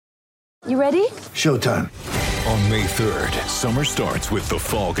You ready? Showtime. On May 3rd, summer starts with The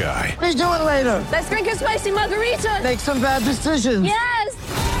Fall Guy. Let's do it later. Let's drink a spicy margarita. Make some bad decisions. Yes!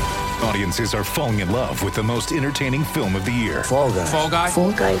 Audiences are falling in love with the most entertaining film of the year. Fall Guy. Fall Guy?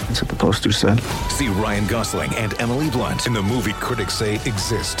 Fall guy. That's what the poster said. See Ryan Gosling and Emily Blunt in the movie critics say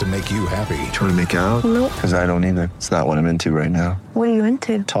exists to make you happy. Trying to make it out? Nope. Because I don't either. It's not what I'm into right now. What are you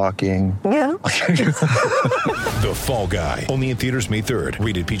into? Talking. Yeah. The Fall Guy. Only in theaters May 3rd.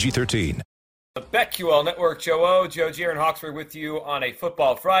 Rated PG-13. The BetQL Network, Joe O, Joe G, and Hawksworth with you on a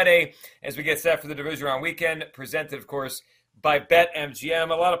Football Friday as we get set for the division round weekend, presented, of course, by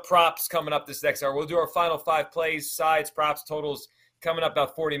BetMGM. A lot of props coming up this next hour. We'll do our final 5 plays, sides, props, totals coming up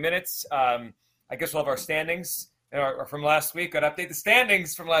about 40 minutes. I guess we'll have our standings from last week. Got to update the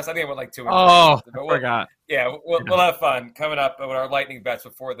standings from last. I think I went like 2. I forgot. Yeah, we'll have fun coming up with our lightning bets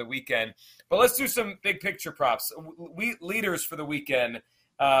before the weekend. But let's do some big picture props. We leaders for the weekend.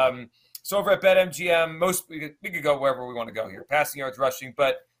 So over at BetMGM, we could go wherever we want to go here. Passing yards, rushing,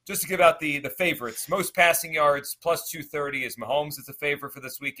 but just to give out the favorites. Most passing yards, plus 230 is Mahomes is the favorite for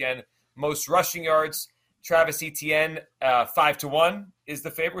this weekend. Most rushing yards, Travis Etienne, 5-1 is the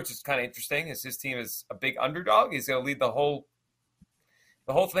favorite, which is kind of interesting as his team is a big underdog. He's going to lead the whole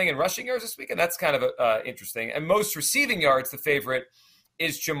thing in rushing yards this weekend. That's kind of interesting. And most receiving yards, the favorite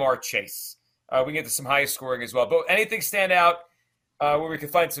is Jamar Chase. We can get to some high scoring as well. But anything stand out where we can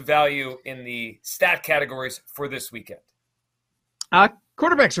find some value in the stat categories for this weekend?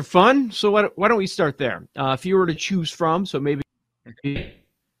 Quarterbacks are fun, so why don't we start there? If you were to choose from, so maybe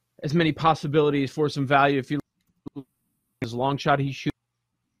as many possibilities for some value. If you look at his long shot he shoots,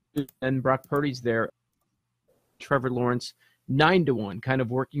 and Brock Purdy's there. Trevor Lawrence, 9-1, kind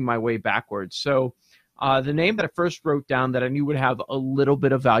of working my way backwards. So the name that I first wrote down that I knew would have a little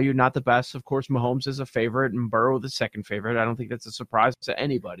bit of value, not the best, of course, Mahomes is a favorite and Burrow the second favorite. I don't think that's a surprise to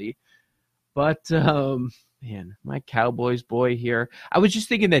anybody. But, man, my Cowboys boy here. I was just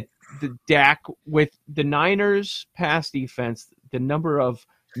thinking that the Dak, with the Niners pass defense, the number of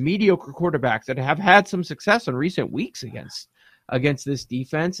mediocre quarterbacks that have had some success in recent weeks against this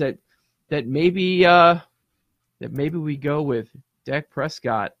defense, that maybe we go with Dak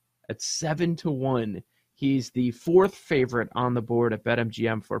Prescott at 7-1. He's the 4th favorite on the board at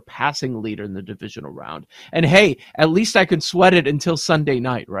BetMGM for passing leader in the divisional round. And hey, at least I can sweat it until Sunday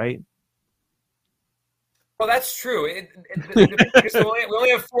night, right? Well, that's true. Because we only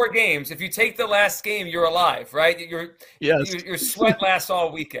have 4 games. If you take the last game, you're alive, right? Your sweat lasts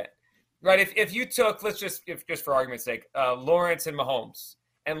all weekend, right? If you took, just for argument's sake, Lawrence and Mahomes,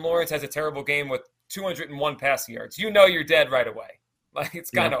 and Lawrence has a terrible game with 201 passing yards, you're dead right away. Like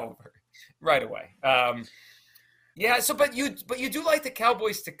it's kind of over right away. But you do like the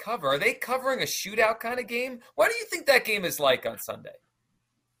Cowboys to cover. Are they covering a shootout kind of game? What do you think that game is like on Sunday?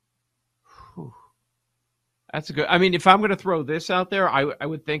 That's a good. I mean, if I'm going to throw this out there, I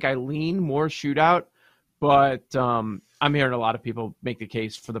would think I lean more shootout, but I'm hearing a lot of people make the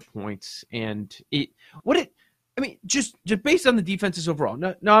case for the points and just based on the defenses overall.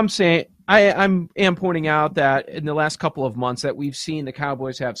 No, I'm saying I am pointing out that in the last couple of months that we've seen the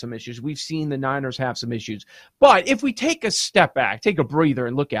Cowboys have some issues. We've seen the Niners have some issues. But if we take a step back, take a breather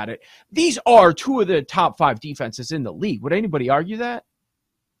and look at it, these are 2 of the top 5 defenses in the league. Would anybody argue that?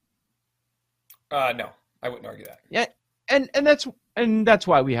 No. I wouldn't argue that. Yeah, and that's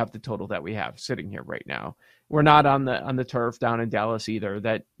why we have the total that we have sitting here right now. We're not on the turf down in Dallas either.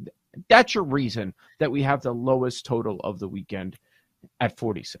 That's your reason that we have the lowest total of the weekend at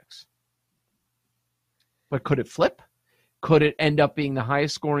 46. But could it flip? Could it end up being the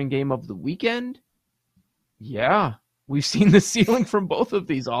highest scoring game of the weekend? Yeah, we've seen the ceiling from both of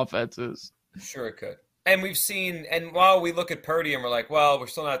these offenses. Sure it could. And we've seen, and while we look at Purdy and we're like, well, we're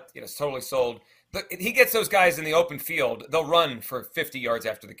still not totally sold. But he gets those guys in the open field. They'll run for 50 yards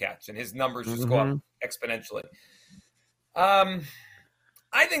after the catch, and his numbers just go up exponentially.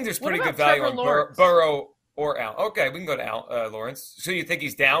 I think there's pretty good value on Burrow or Al. Okay, we can go to Al Lawrence. So you think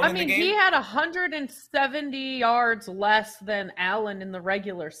he's down in the game? He had 170 yards less than Allen in the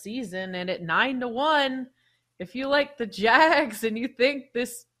regular season, and at 9-1, if you like the Jags and you think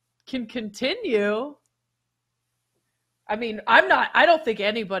this can continue, I mean, I don't think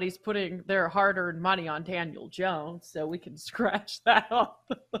anybody's putting their hard-earned money on Daniel Jones, so we can scratch that off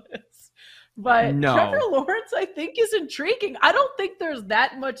the list. But no. Trevor Lawrence, I think, is intriguing. I don't think there's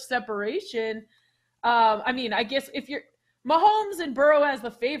that much separation. I mean, I guess if you're Mahomes and Burrow as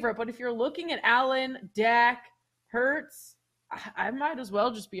the favorite, but if you're looking at Allen, Dak, Hurts, I might as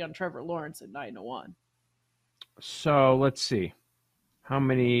well just be on Trevor Lawrence at 9-1. So let's see. How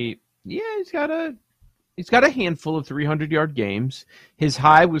many? Yeah, He's got a handful of 300-yard games. His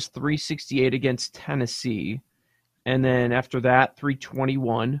high was 368 against Tennessee. And then after that,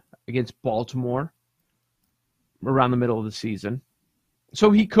 321 against Baltimore around the middle of the season.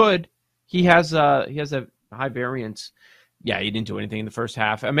 So he has a high variance. Yeah, he didn't do anything in the first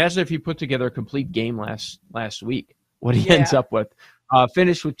half. Imagine if he put together a complete game last week, what he ends up with.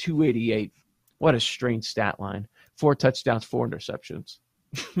 Finished with 288. What a strange stat line. 4 touchdowns, 4 interceptions.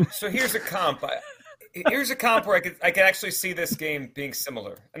 So here's a comp. Here's a comp where I could actually see this game being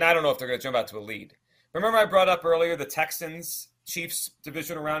similar. And I don't know if they're going to jump out to a lead. Remember I brought up earlier the Texans-Chiefs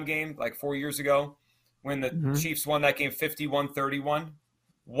divisional round game like 4 years ago when the Chiefs won that game 51-31?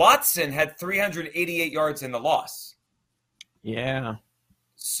 Watson had 388 yards in the loss. Yeah.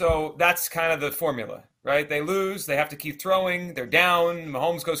 So that's kind of the formula, right? They lose. They have to keep throwing. They're down.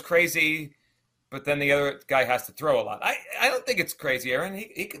 Mahomes goes crazy. But then the other guy has to throw a lot. I don't think it's crazy, Aaron.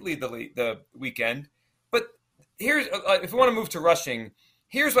 He could lead the weekend. But here's if we want to move to rushing,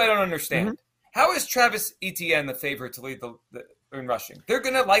 here's what I don't understand. Mm-hmm. How is Travis Etienne the favorite to lead in rushing? They're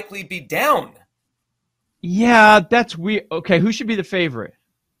going to likely be down. Yeah, that's weird. Okay, who should be the favorite?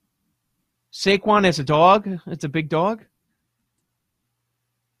 Saquon as a dog? It's a big dog?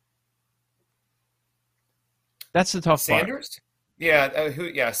 That's the tough Sanders? part.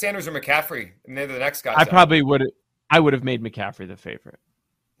 Yeah, Sanders or McCaffrey. And they're the next guys. I would have made McCaffrey the favorite.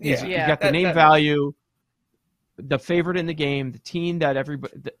 Yeah. You got the name value, the favorite in the game, the team that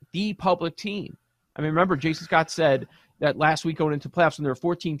everybody, the public team. I mean, remember, Jason Scott said that last week going into playoffs when there were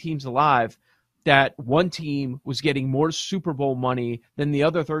 14 teams alive, that one team was getting more Super Bowl money than the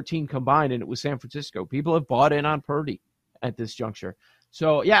other 13 combined, and it was San Francisco. People have bought in on Purdy at this juncture.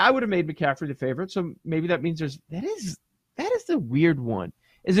 So, yeah, I would have made McCaffrey the favorite. So maybe that means that is the weird one.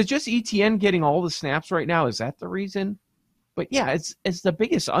 Is it just ETN getting all the snaps right now? Is that the reason? But, yeah, it's the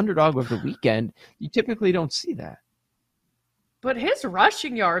biggest underdog of the weekend. You typically don't see that. But his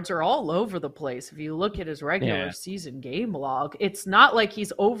rushing yards are all over the place. If you look at his regular season game log, it's not like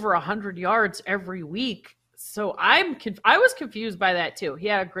he's over 100 yards every week. So I was confused by that too. He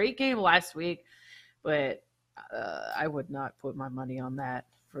had a great game last week, but I would not put my money on that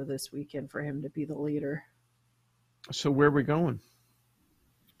for this weekend for him to be the leader. So where are we going?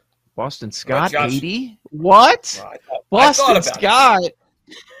 Boston Scott, Josh, 80? What? Boston Scott.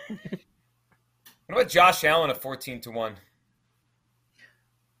 What about Josh Allen at 14-1?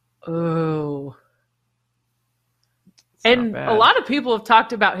 Oh. And a lot of people have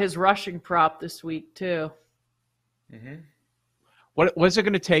talked about his rushing prop this week, too. Mm-hmm. What is it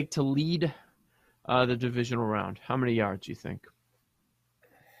going to take to lead the divisional round? How many yards do you think?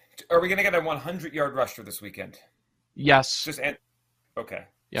 Are we going to get a 100-yard rusher this weekend? Yes. Okay.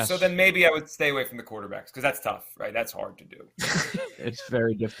 Yes. So then maybe I would stay away from the quarterbacks because that's tough, right? That's hard to do. It's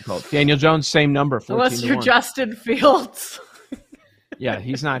very difficult. Daniel Jones, same number, 14-1. Unless you're Justin Fields. Yeah,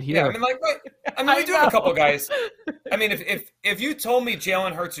 he's not here. Yeah, we do have a couple guys. I mean, if you told me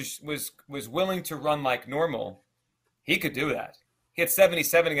Jalen Hurts was willing to run like normal, he could do that. He had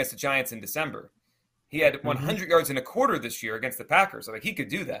 77 against the Giants in December. He had 100 yards in a quarter this year against the Packers. Like he could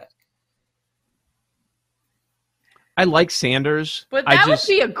do that. I like Sanders. But that would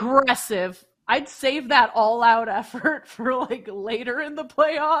be aggressive. I'd save that all-out effort for like later in the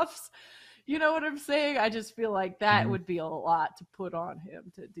playoffs. You know what I'm saying? I just feel like that would be a lot to put on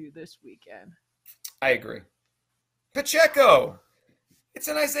him to do this weekend. I agree. Pacheco. It's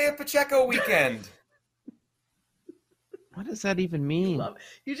an Isaiah Pacheco weekend. What does that even mean?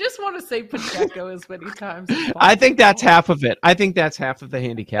 You just want to say Pacheco as many times as possible. I think that's half of it. I think that's half of the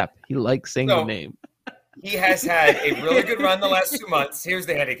handicap. He likes saying the name. He has had a really good run the last 2 months. Here's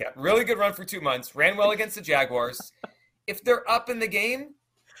the handicap. Really good run for 2 months. Ran well against the Jaguars. If they're up in the game,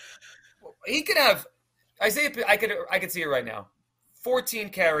 he could have Isaiah. I could see it right now. 14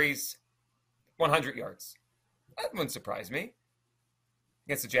 carries, 100 yards. That wouldn't surprise me.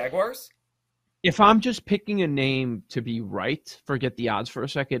 Against the Jaguars. If I'm just picking a name to be right, forget the odds for a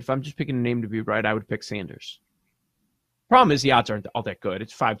second. If I'm just picking a name to be right, I would pick Sanders. Problem is the odds aren't all that good.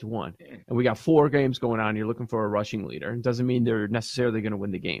 It's 5-1, and we got 4 games going on. You're looking for a rushing leader. It doesn't mean they're necessarily going to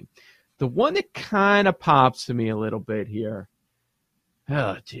win the game. The one that kind of pops to me a little bit here.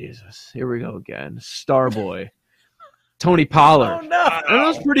 Oh Jesus! Here we go again. Starboy, Tony Pollard. Oh no!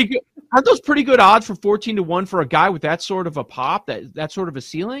 Are those pretty good? Aren't those pretty good odds for 14-1 for a guy with that sort of a pop, that sort of a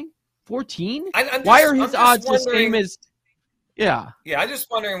ceiling? 14? Why are his odds the same as? Yeah. Yeah, I'm just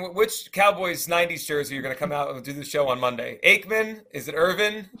wondering which Cowboys 90s jersey you're going to come out and do the show on Monday. Aikman? Is it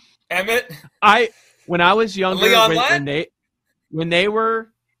Irvin? Emmett? When I was younger, Leon when they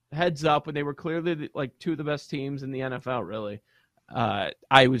were heads up, when they were clearly like 2 of the best teams in the NFL, really,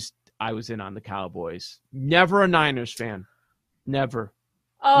 I I was in on the Cowboys. Never a Niners fan. Never.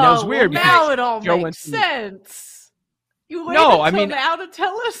 Oh, And that was weird well, now because it all Joe makes went to- sense. You waited No, I until mean- now to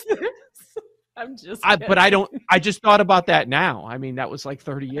tell us this. I'm just But kidding. I just thought about that now. I mean, that was like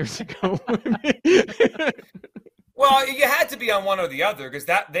 30 years ago. Well, you had to be on one or the other because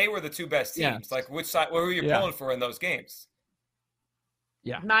they were the two best teams. Yeah. Like, which side? What were you Yeah. pulling for in those games?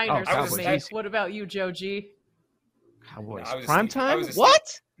 Yeah. Niners I for was- me. I was- What about you, Joe G? Cowboys. No, I was a Prime Steve- I time? was a Steve-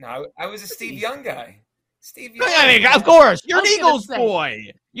 What? No, I was a Steve Young guy. Steve Young. I mean, of course. You're I an was gonna Eagles say-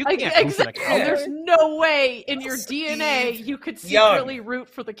 boy. You can't root for the Exactly. Cowboys. There's no way in your Steve DNA you could Young. secretly root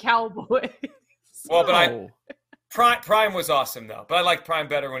for the Cowboys. Well, but No. Prime was awesome though. But I liked Prime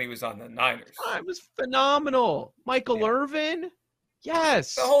better when he was on the Niners. It was phenomenal. Michael Yeah. Irvin?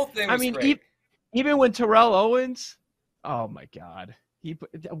 Yes. The whole thing was I mean, great. even when Terrell Owens, oh my God.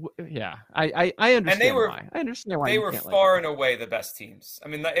 I understand were- why. I understand why They you were can't like far them. and away the best teams. I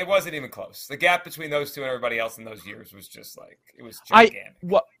mean, it wasn't even close. The gap between those two and everybody else in those years was just like, it was gigantic.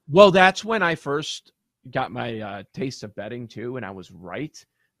 Well, that's when I first got my taste of betting too, and I was right.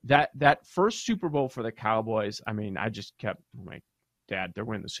 That first Super Bowl for the Cowboys, I mean, I just kept like, Dad, they're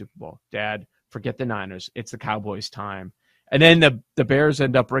winning the Super Bowl. Dad, forget the Niners. It's the Cowboys' time. And then the Bears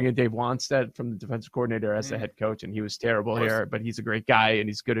end up bringing Dave Wanstead from the defensive coordinator as the head coach, and he was terrible here, but he's a great guy and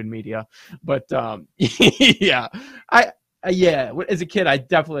he's good in media. But yeah, as a kid, I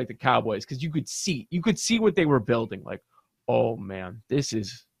definitely liked the Cowboys because you could see what they were building. Like, oh man, this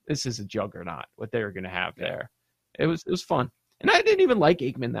is a juggernaut. What they were going to have there, it was fun, and I didn't even like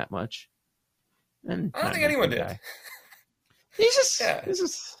Aikman that much. And I don't think anyone did. guy. He's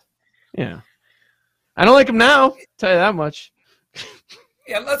just yeah. I don't like him now. Tell you that much.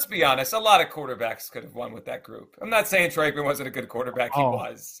 Yeah, let's be honest. A lot of quarterbacks could have won with that group. I'm not saying Troy Aikman wasn't a good quarterback. He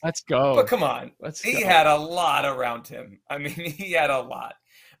was. Let's go. But come on. He had a lot around him. I mean, he had a lot.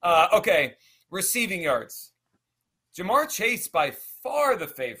 Okay, receiving yards. Ja'Marr Chase, by far the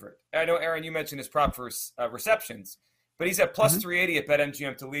favorite. I know, Aaron, you mentioned his prop for receptions, but he's at plus 380 at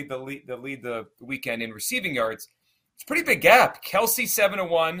BetMGM to lead the weekend in receiving yards. It's a pretty big gap. Kelsey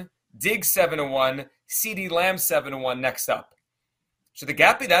 7-1, Diggs 7-1, CeeDee Lamb 7-1 next up. Should the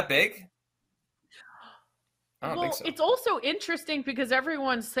gap be that big? I don't think so. It's also interesting because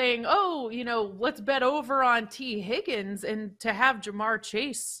everyone's saying, oh, let's bet over on T. Higgins, and to have Ja'Marr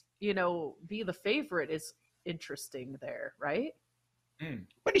Chase, be the favorite is interesting there, right?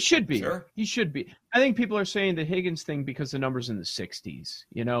 But he should be. Sure. He should be. I think people are saying the Higgins thing because the number's in the 60s.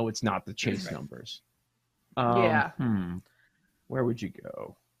 It's not the Chase numbers. Yeah. Where would you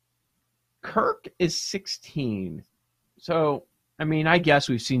go? Kirk is 16. So, I mean, I guess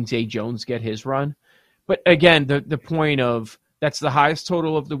we've seen Zay Jones get his run. But again, the point of that's the highest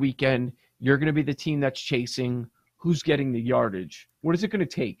total of the weekend. You're going to be the team that's chasing. Who's getting the yardage? What is it going to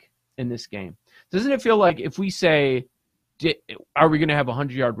take in this game? Doesn't it feel like if we say, are we going to have a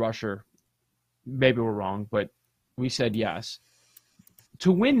 100-yard rusher? Maybe we're wrong, but we said yes.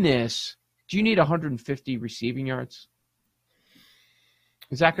 To win this, do you need 150 receiving yards?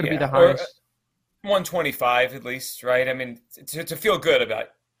 Is that going to be the highest? 125 at least, right? I mean, to feel good about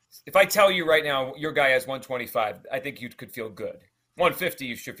it. If I tell you right now your guy has 125, I think you could feel good. 150,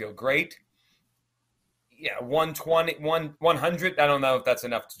 you should feel great. Yeah, 120, 100, I don't know if that's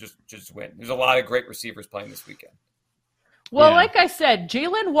enough to just win. There's a lot of great receivers playing this weekend. Well, Yeah. like I said,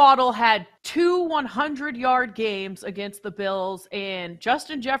 Jalen Waddle had 2 100-yard games against the Bills, and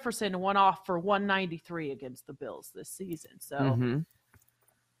Justin Jefferson went off for 193 against the Bills this season. So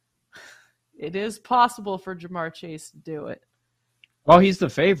it is possible for Ja'Marr Chase to do it. Well, he's the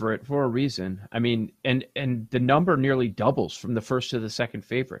favorite for a reason. I mean, and the number nearly doubles from the first to the second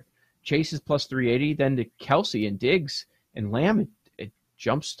favorite. Chase is plus 380, then to Kelsey and Diggs and Lamb, it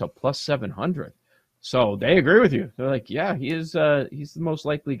jumps to plus 700. So they agree with you. They're like, yeah, he's the most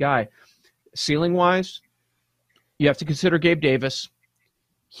likely guy. Ceiling wise, you have to consider Gabe Davis.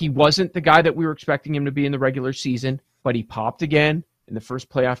 He wasn't the guy that we were expecting him to be in the regular season, but he popped again in the first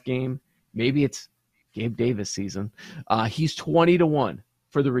playoff game. Maybe it's Gabe Davis season. He's 20-1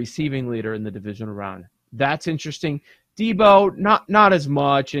 for the receiving leader in the divisional round. That's interesting. Debo, not as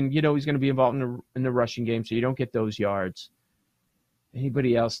much, and he's going to be involved in the rushing game, so you don't get those yards.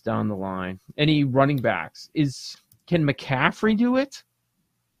 Anybody else down the line? Any running backs? Can McCaffrey do it?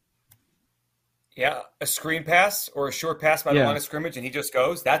 Yeah, a screen pass or a short pass by the line of scrimmage, and he just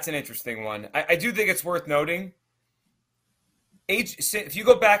goes. That's an interesting one. I do think it's worth noting. If you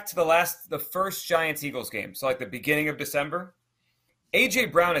go back to the first Giants-Eagles game, so like the beginning of December, A.J.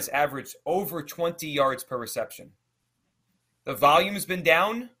 Brown has averaged over 20 yards per reception. The volume's been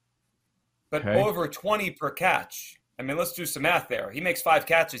down, but over 20 per catch. I mean, let's do some math there. He makes 5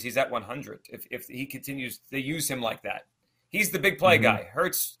 catches, he's at 100. If he continues to use him like that, he's the big play guy.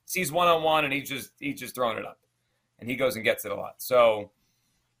 Hurts sees one-on-one, and he's just throwing it up, and he goes and gets it a lot. So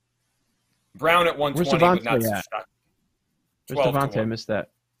Brown at 120, but not so shocking. Where's Devontae? I missed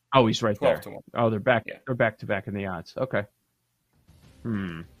that. Oh, he's right there. 12-1. Oh, they're back. Yeah. They're back to back in the odds. Okay.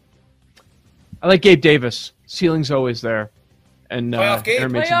 I like Gabe Davis. Ceiling's always there. And Playoff Gabe.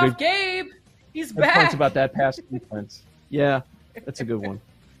 Aaron makes a Playoff Gabe. He's back. points about that pass defense. Yeah, that's a good one.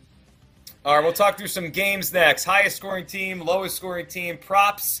 All right, we'll talk through some games next. Highest scoring team, lowest scoring team,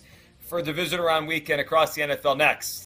 props for divisional round weekend across the NFL next.